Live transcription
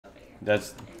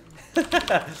That's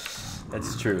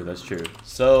that's true. That's true.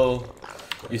 So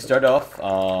you start off.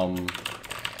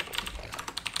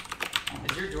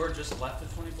 Is your door just left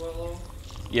of 20 below?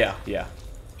 Yeah, yeah.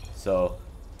 So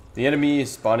the enemy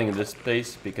is spawning in this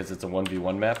place because it's a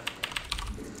 1v1 map.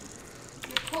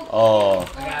 Oh.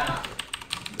 I got it.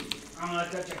 I'm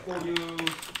gonna touch it for you.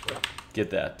 Get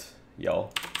that, yo.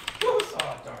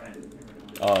 Oh, darn it.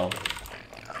 Oh.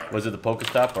 Was it the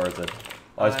Pokestop or is it?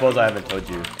 Oh, I suppose I haven't told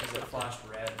you. Because it flashed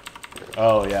red.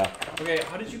 Oh, yeah. Okay,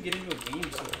 how did you get into a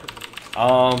game so quickly?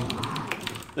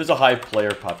 There's a high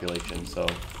player population, so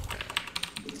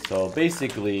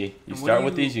basically you start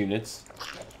with these units.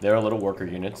 They're little worker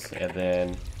units, and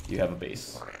then you have a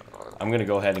base. I'm gonna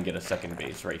go ahead and get a second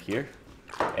base right here,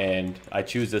 and I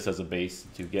choose this as a base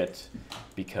to get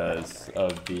because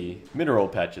of the mineral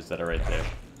patches that are right there.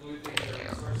 So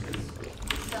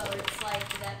it's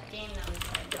like that game that we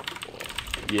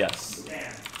played. Yes.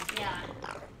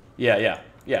 Yeah.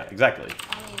 Yeah, exactly.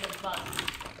 Only the bugs.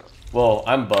 Well,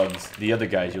 I'm Bugs. The other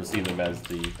guys, you'll see them as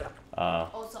the,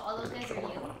 Oh, so all those guys are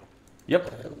you?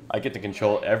 Yep. I get to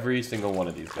control every single one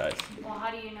of these guys. Well,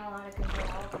 how do you know how to control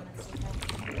all of them at the same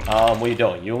time? Well, you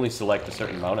don't. You only select a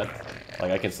certain amount.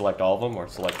 Like, I can select all of them or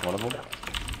select one of them.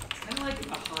 It's kind of like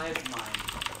a hive mind,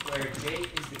 where Jay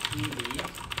is the key lead,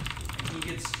 and he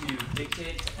gets to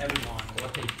dictate to everyone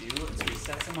what they do, and so he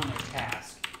sets them on a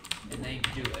task, and they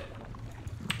do it.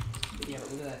 Yeah,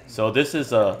 but look at that. So this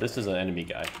is an enemy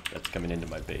guy that's coming into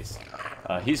my base.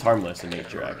 He's harmless in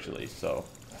nature, actually, so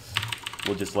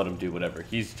we'll just let him do whatever.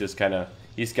 He's just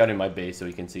he's scouting my base so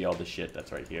he can see all the shit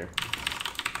that's right here.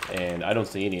 And I don't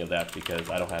see any of that because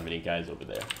I don't have any guys over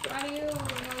there. How do you know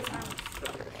he's harmless?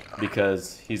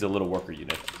 Because he's a little worker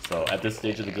unit. So at this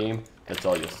stage of the game, that's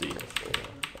all you'll see.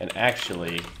 And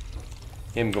actually,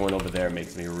 him going over there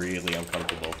makes me really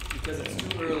uncomfortable. Because it's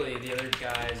too early, the other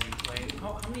guys you play.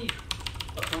 How many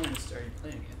opponents are you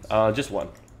playing against? Just one.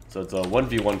 So it's a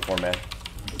 1v1 format.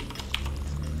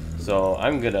 So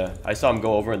I saw him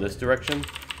go over in this direction,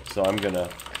 so I'm gonna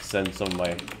send some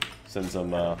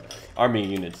army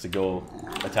units to go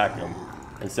attack him.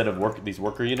 Instead of these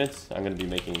worker units, I'm gonna be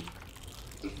making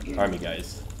army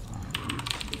guys.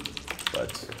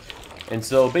 And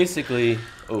so basically,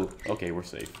 oh, okay, we're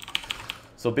safe.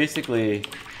 So basically,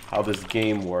 how this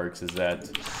game works is that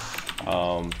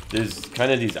there's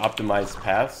kind of these optimized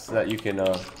paths that you can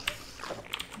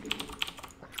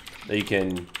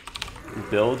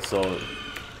build. So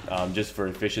just for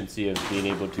efficiency of being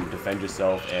able to defend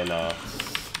yourself and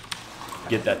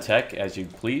get that tech as you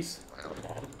please.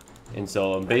 And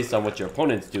so based on what your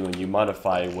opponent's doing, you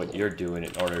modify what you're doing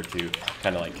in order to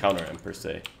kind of like counter him per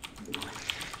se.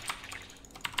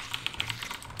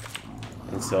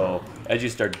 And so as you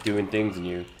start doing things, and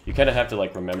you kind of have to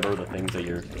like remember the things that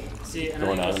you're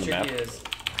going on in the map. Is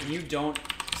when you don't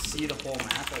see the whole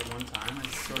map at one time,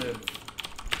 it's sort of,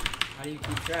 how do you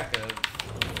keep track of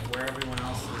where everyone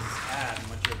else is at and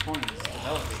what your opponent is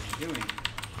developing and doing?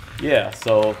 Yeah,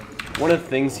 so one of the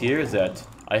things here is that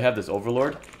I have this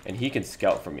overlord, and he can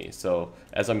scout for me. So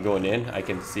as I'm going in, I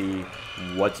can see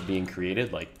what's being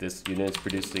created. Like this unit is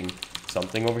producing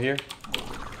something over here.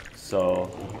 So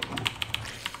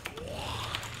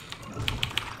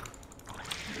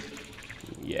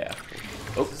yeah.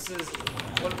 Oh.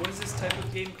 What is this type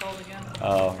of game called again?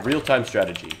 Real-time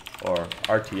strategy, or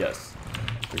RTS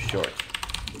for short.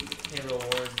 Halo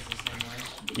Wars is the same way?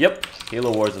 Yep,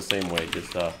 Halo Wars the same way,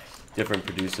 just different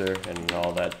producer and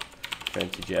all that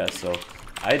fancy jazz. So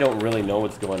I don't really know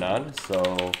what's going on,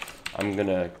 so I'm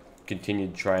gonna continue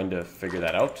trying to figure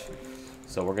that out.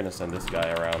 So we're gonna send this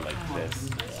guy around like this.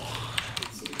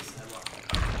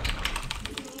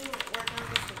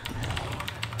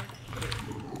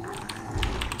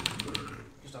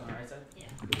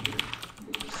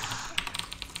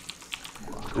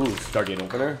 Ooh, Stargate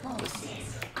opener.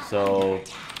 So,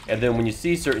 and then when you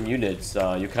see certain units,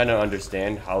 you kind of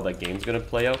understand how that game's gonna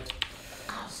play out.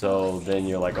 So then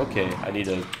you're like, okay, I need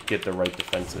to get the right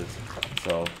defenses.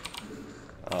 So,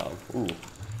 ooh,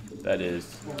 that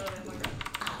is.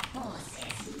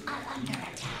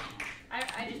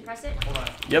 I just press it? Hold on.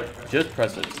 Yep, just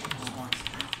press it.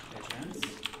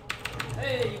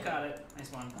 Hey, you caught it.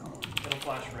 Nice one. It'll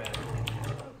flash red.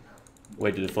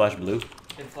 Wait, did it flash blue?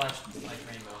 It flashed like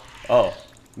rainbow. Oh,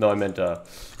 no, I meant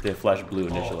it flashed blue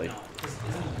initially. Oh,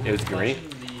 no. It was green?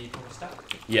 The Pokestop?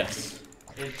 Yes.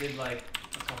 It did like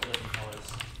a couple different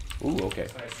colors. Ooh, okay.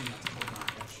 So I assume that's a Pokemon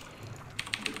catch.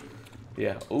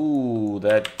 Yeah. Ooh,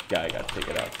 that guy got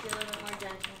taken out. Be a little bit more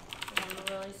gentle.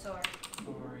 I'm really sore.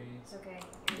 Sorry. It's okay.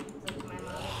 It's like my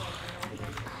mom was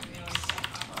like,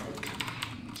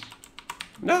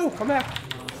 No, come back.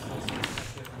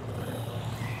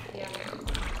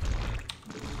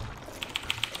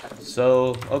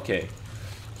 So, okay.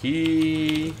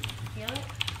 He Feel it?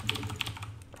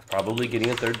 probably getting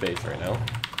a third base right now.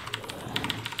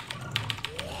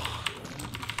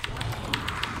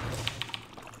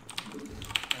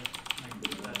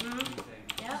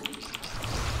 Yep.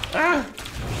 Ah!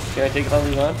 Can I take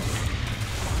Holly on?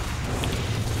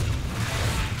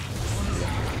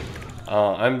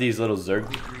 I'm these little Zerg.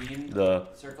 Green The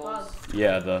circles.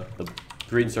 yeah, the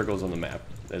green circles on the map.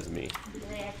 That's me. Are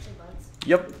they actually bugs?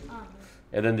 Yep. Oh.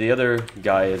 And then the other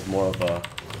guy is more of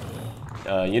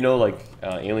a, you know, like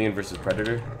Alien versus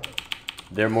Predator.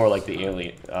 They're more like the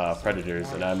alien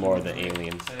predators, and I'm more of the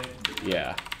aliens.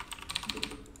 Yeah.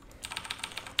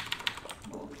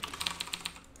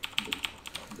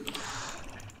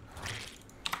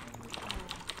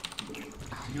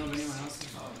 You know of anyone else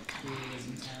who is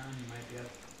in town? You might be up.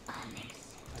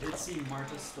 I did see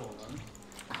Marta Stolen.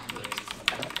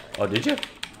 Oh, did you?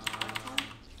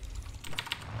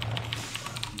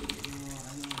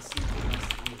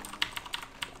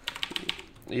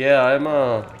 Yeah,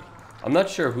 I'm not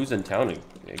sure who's in town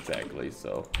exactly,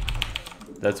 so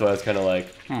that's why I was kind of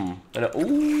like, And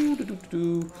ooh,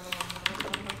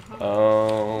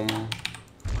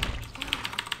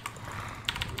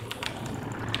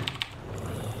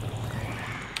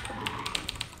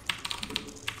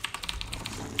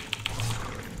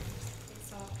 It's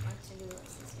so much to do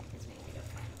this week because we need to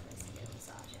find a place to get a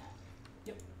massage at.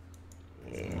 Yep.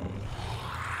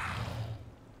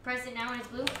 Press it now when it's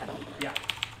blue. Yeah. Is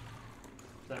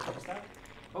that a quick stop?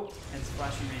 Oh, and it's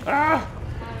flashing me. ah,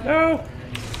 no. And then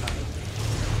you just stop it.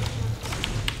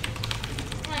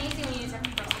 It's not easy when you just have to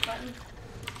press the button.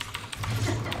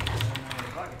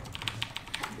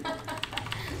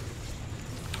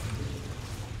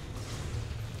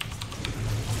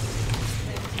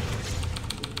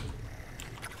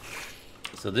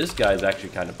 So this guy's actually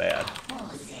kind of bad.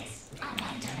 He's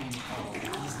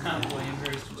not playing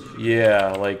very strategic.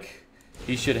 Yeah, like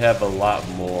he should have a lot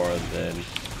more than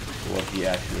what he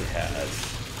actually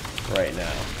has right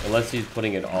now, unless he's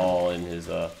putting it all in his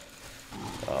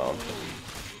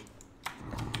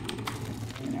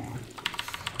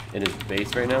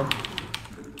base right now.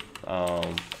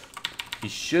 He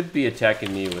should be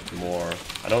attacking me with more.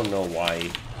 I don't know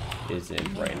why he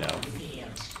isn't right now.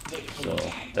 So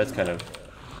that's kind of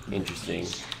interesting.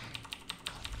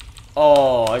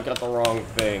 Oh, I got the wrong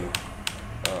thing.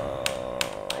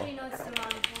 How do you know it's the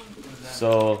wrong thing?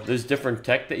 So there's different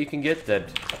tech that you can get that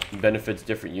benefits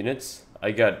different units.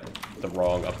 I got the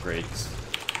wrong upgrades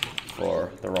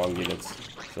for the wrong units.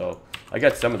 So I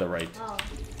got some of the right Oh.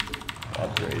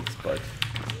 upgrades, but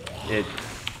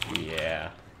yeah,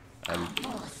 I'm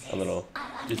a little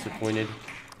disappointed.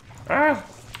 Ah!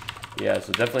 Yeah,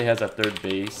 so definitely has a third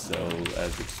base, so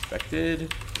as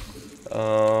expected.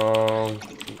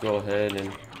 Go ahead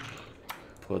and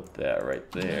put that right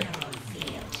there.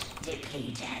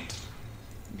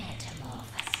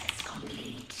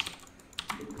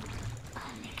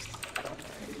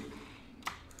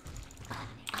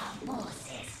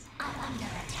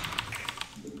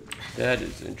 That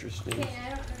is interesting. Okay, I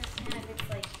don't understand if it's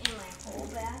like in my whole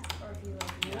back or if you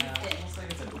like moved Yeah, it. it looks like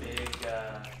it's a big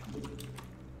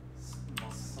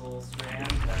muscle strand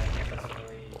that doesn't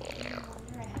really. I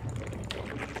wonder I have it.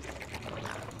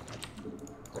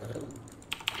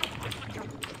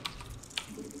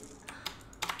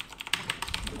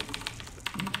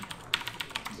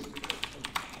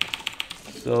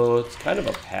 So it's kind of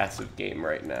a passive game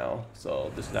right now,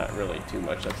 so there's not really too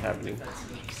much that's happening. That's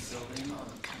building.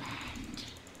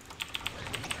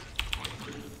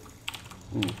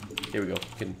 Ooh, here we go.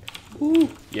 Ooh,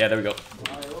 yeah, there we go.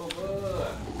 Fly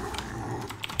over.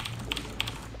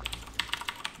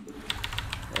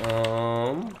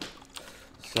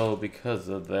 So because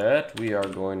of that, we are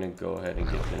going to go ahead and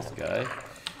get this guy.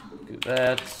 Do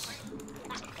that.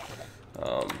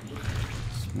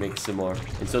 Make some more.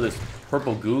 And so this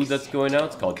purple goo that's going out,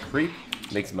 it's called creep,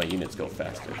 makes my units go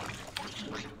faster.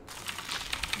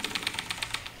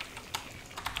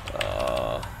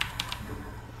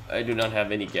 I do not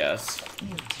have any gas.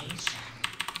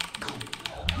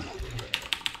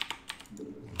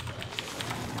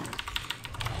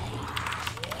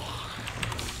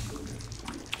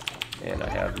 And I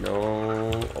have no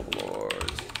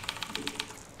overlords.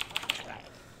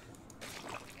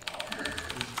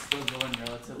 Still going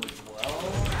relatively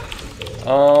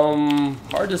well.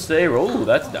 Hard to say. Oh,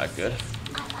 that's not good.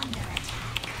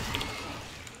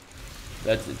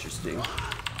 That's interesting.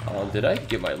 Did I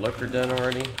get my lurker done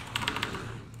already?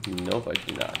 Nope, I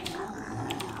do not.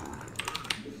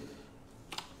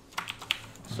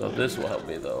 So this will help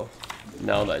me though.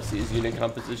 Now that I see his unit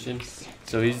composition.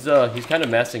 So he's kind of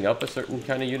massing up a certain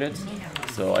kind of units.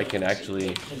 So I can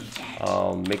actually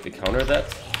make the counter that.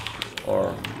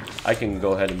 Or I can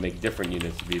go ahead and make different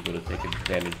units to be able to take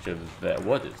advantage of that.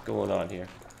 What is going on here?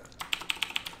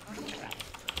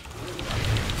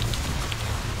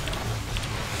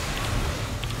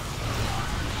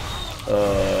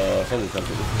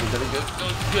 Something. This isn't gonna go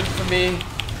good for me.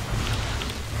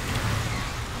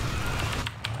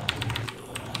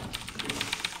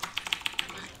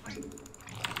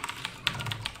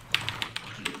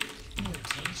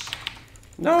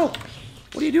 No!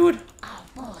 What are you doing?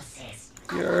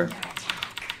 You're...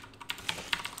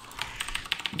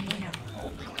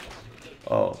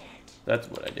 Oh, that's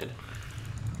what I did.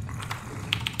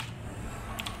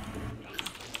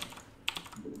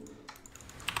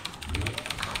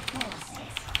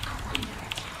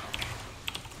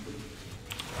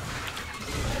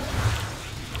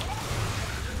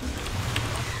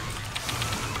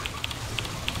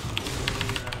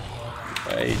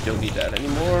 I don't need that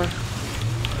anymore.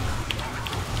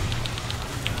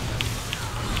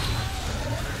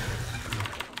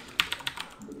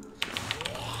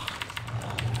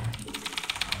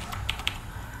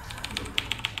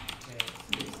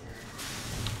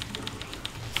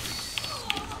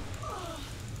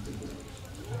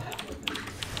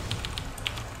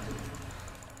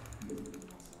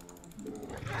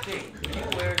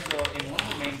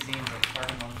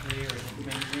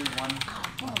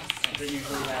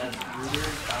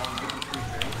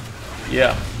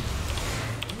 Yeah.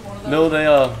 No, they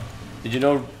did you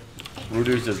know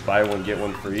Rooters does buy one get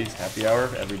one free happy hour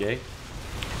every day?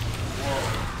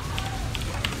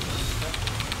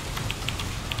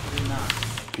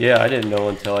 Yeah, I didn't know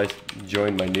until I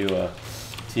joined my new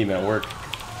team at work.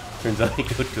 Turns out I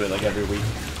go to it like every week.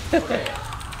 Okay.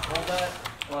 Well,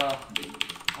 well,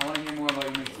 I want to hear more about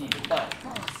your new team. But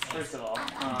first of all,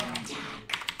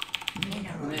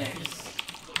 Mix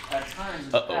at times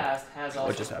in the past has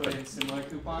also put in similar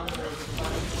coupons. That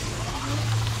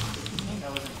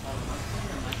wasn't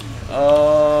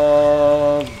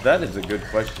that is a good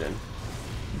question.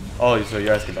 Oh, so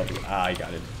you're asking about the... I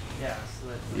got it. Yeah. So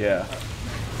yeah.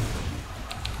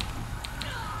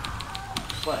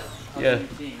 But yeah.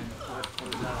 Team, what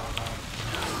is that all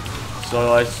about?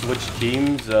 So I switched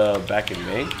teams back in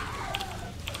May.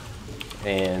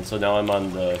 And so now I'm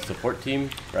on the support team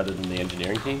rather than the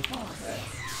engineering team.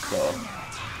 So,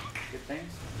 good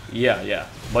things? Yeah.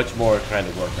 Much more kind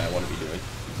of work I want to be doing.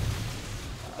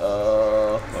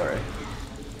 Alright.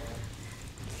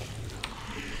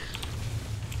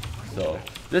 So,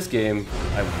 this game,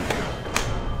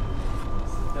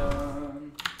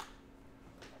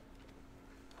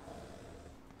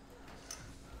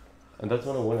 and that's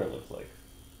what a winner looks like.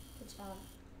 Good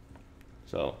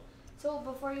job. So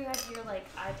before you had your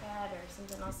like iPad or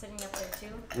something else sitting up there too,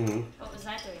 what was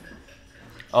that doing?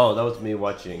 Oh, that was me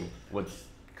watching what's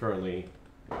currently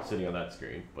sitting on that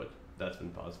screen, but that's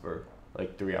been paused for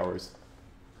like 3 hours.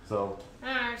 So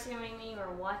I don't understand what you mean you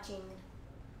were watching.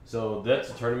 So that's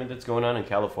a tournament that's going on in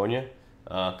California.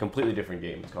 Completely different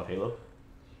game. It's called Halo.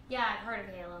 Yeah, I've heard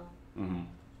of Halo.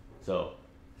 So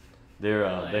they're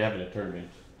having a tournament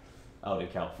out in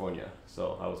California.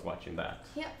 So I was watching that.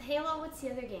 Yeah, Halo. What's the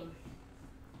other game?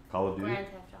 Call of Duty. Grand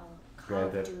Theft Auto. Call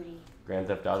of Duty. Grand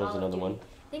Theft Auto is another one.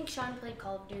 I think Sean played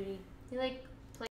Call of Duty. He like